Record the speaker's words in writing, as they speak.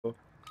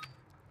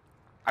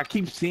I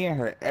keep seeing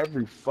her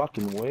every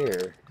fucking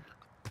where.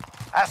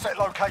 Asset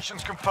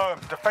locations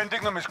confirmed.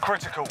 Defending them is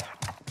critical.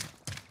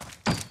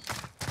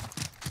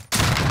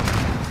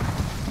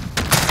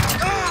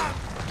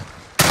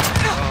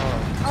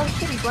 Oh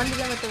shit, he blended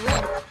in with the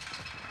rim.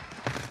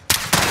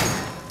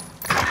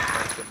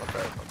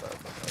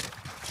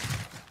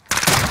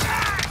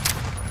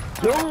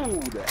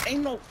 Dude,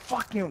 ain't no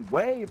fucking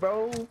way,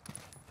 bro.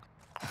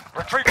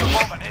 Retrieve the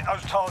bomb and hit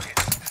those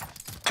targets.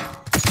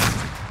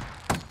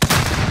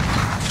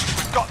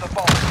 Got the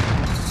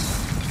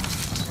bomb.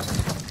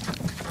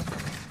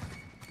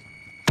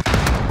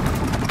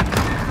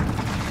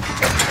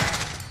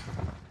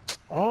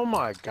 Oh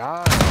my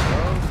god,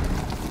 bro.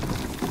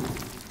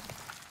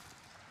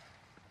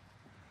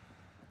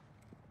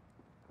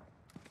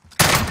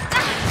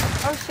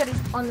 Oh shit,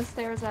 he's on the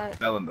stairs at...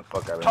 Selling the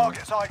fuck out of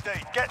Target's ID.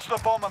 Get to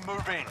the bomb and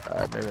move in.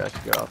 Alright, maybe I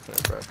should get off there,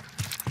 bro.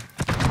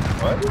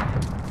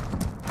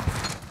 What?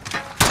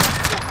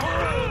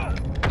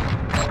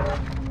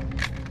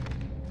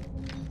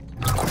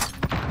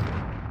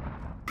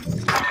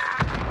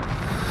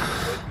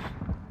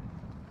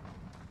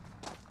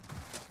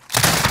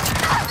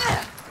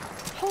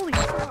 Holy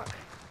fuck.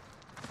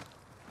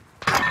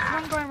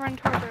 I'm going to run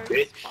towards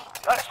her.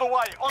 That's the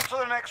way. On to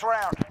the next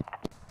round.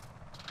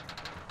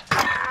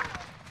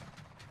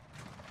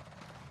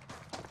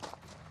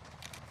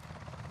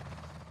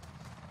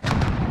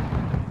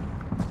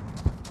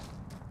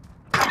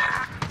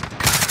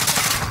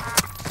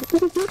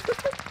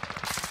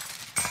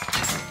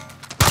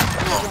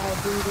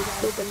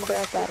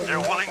 You're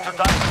willing to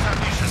die for their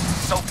mission.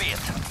 So be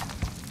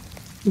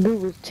it.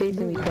 Dude was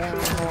chasing me down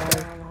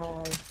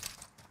hard.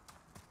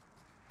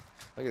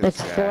 Look at this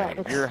It's guy. flat,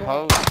 it's You're flat.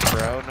 host,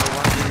 bro. No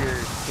wonder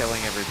you're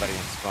killing everybody in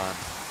spawn.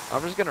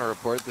 I'm just gonna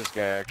report this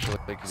guy actually,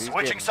 because he's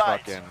Switching getting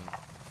sides. fucking...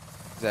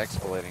 He's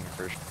exploiting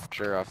for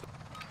sure off the...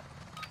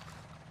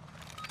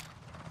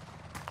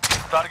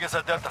 Targets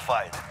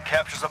identified.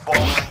 Capture the bomb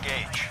and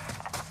engage.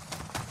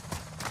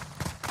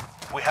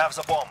 We have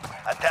the bomb.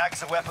 Attack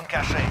the weapon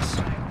caches.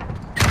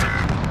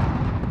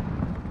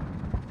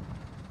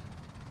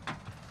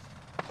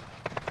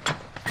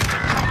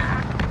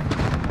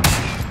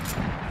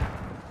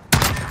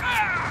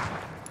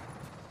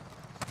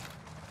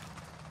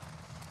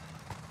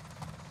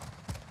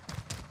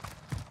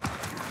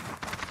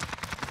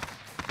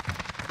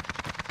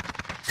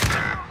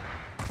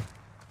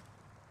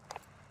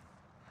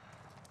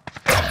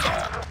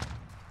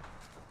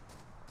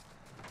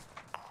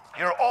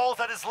 You're all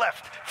that is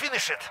left.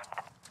 Finish it.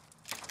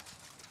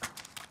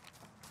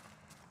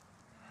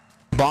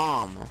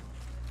 Bomb!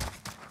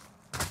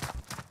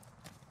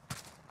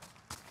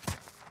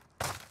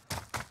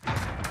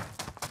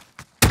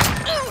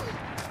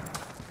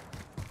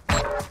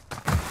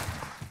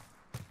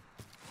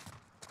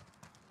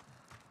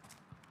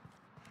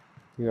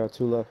 You got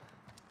 2 left.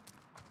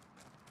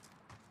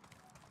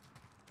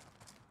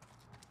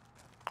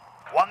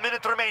 1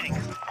 minute remaining.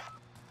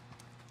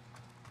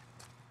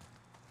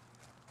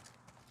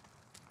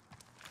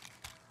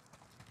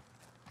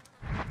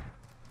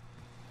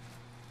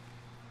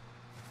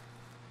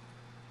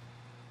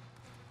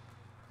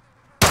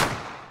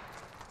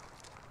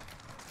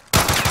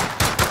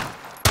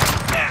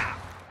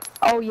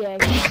 Oh yeah,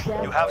 he's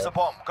dead. You have the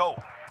bomb.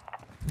 Go.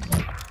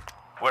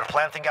 We're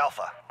planting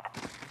Alpha.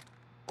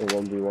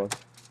 1v1.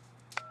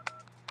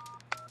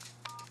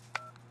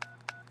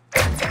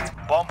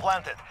 Bomb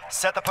planted.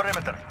 Set the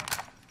perimeter.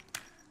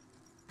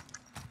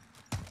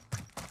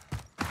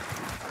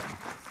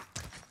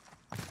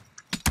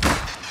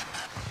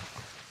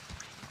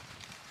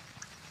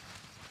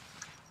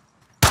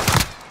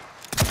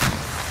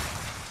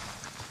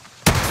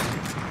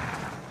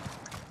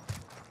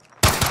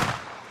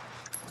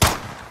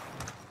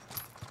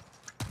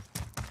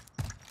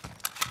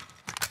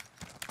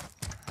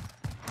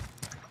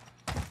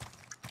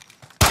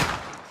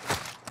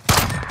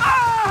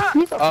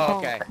 He's a Oh,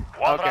 punk. okay.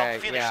 One Okay,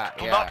 round finished. yeah,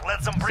 Do yeah. not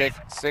let them breathe.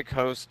 Sick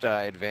host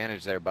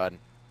advantage there, bud.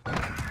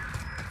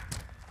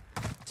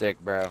 Sick,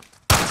 bro.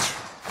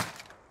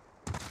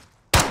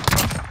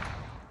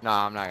 No,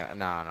 I'm not gonna.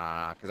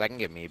 No, because I can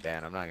get me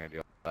banned. I'm not gonna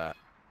do that.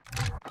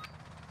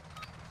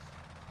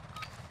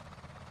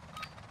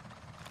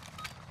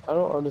 I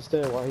don't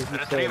understand why he keeps saying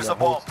Retrieve the the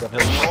bomb. host. The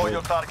Destroy host.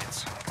 your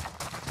targets.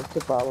 What's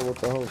the problem with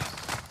the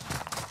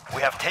host?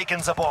 We have taken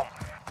the bomb.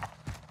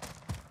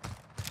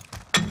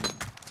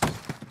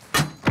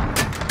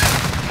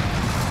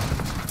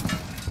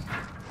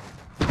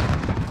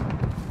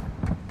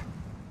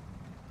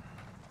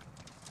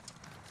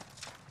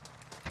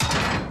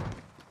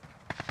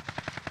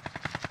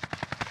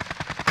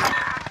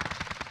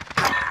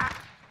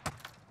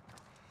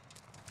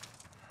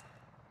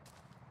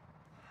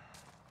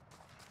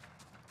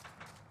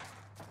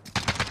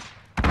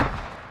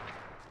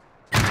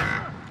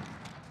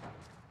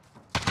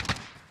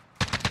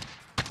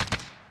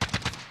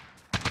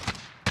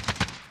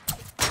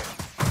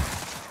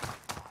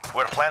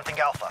 We're planting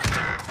Alpha.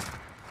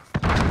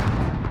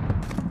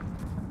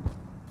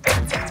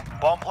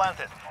 Bomb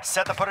planted.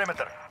 Set the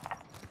perimeter.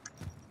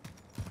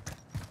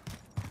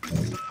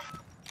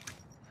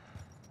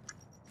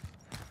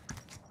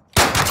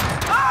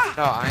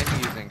 No, I'm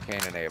using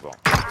Cain and Abel.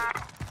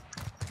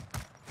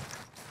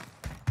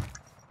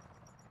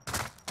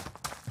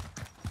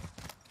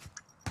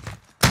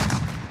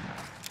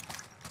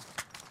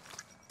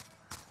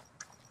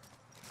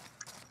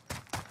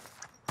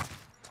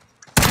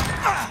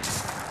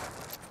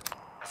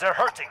 They're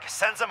hurting.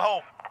 Send them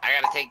home. I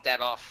gotta take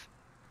that off.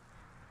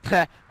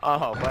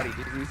 Oh, buddy,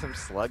 give me some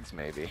slugs,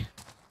 maybe.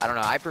 I don't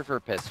know. I prefer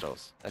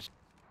pistols. That's...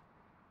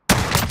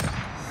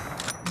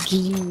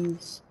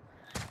 Jeez.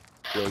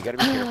 Yeah, you gotta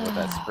be careful with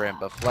that sprint.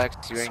 But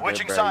Flex, you ain't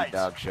Switching good, bro. You sides.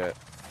 dog shit.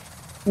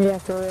 Yeah,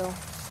 for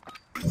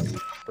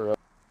real.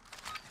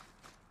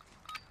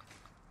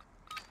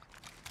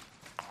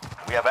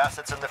 We have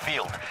assets in the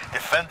field.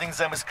 Defending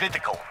them is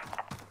critical.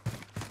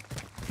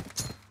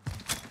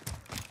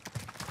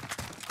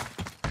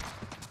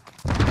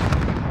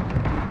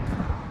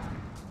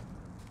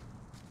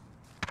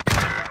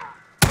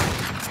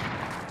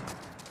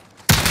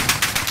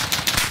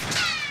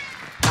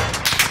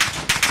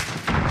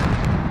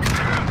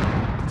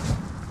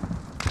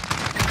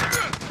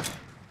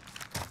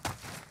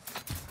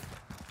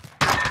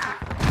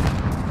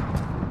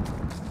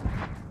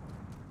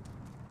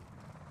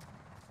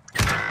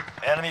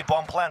 Enemy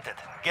bomb planted.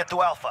 Get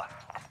to Alpha.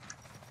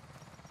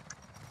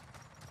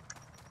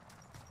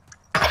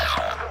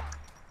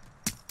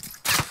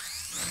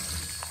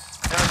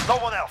 There is no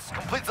one else.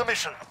 Complete the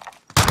mission.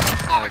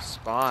 Oh,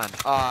 spawn.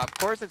 Of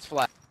course it's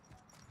flat.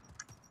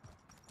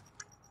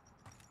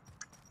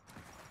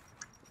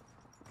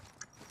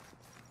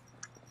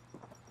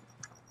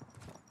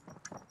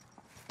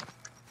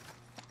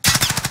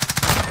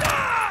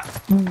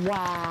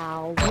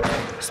 Wow.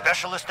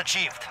 Specialist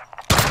achieved.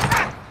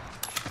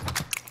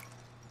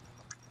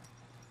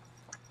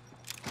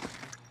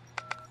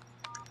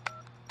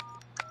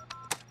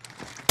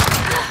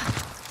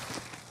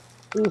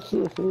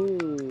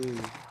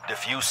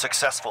 Defuse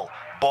successful.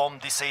 Bomb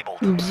disabled.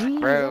 Jeez, I'm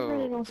Bro,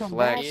 running on some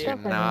Flex, bad you're stuff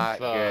right not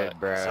now. good,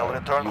 bro. So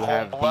return You home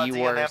have bloody the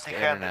and worst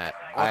empty-handed. internet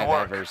Good I've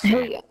work. ever seen.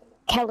 Hey,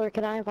 Keller,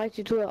 can I invite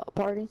you to a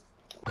party?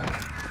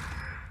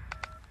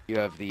 You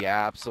have the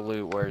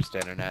absolute worst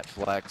internet,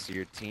 Flex.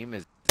 Your team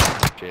is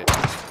dog shit.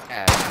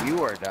 Yeah,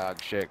 you are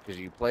dog shit because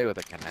you play with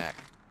a Connect.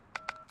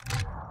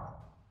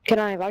 Can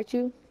I invite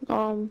you,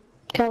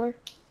 Keller?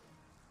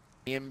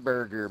 Ian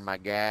Burger, my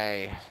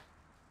guy.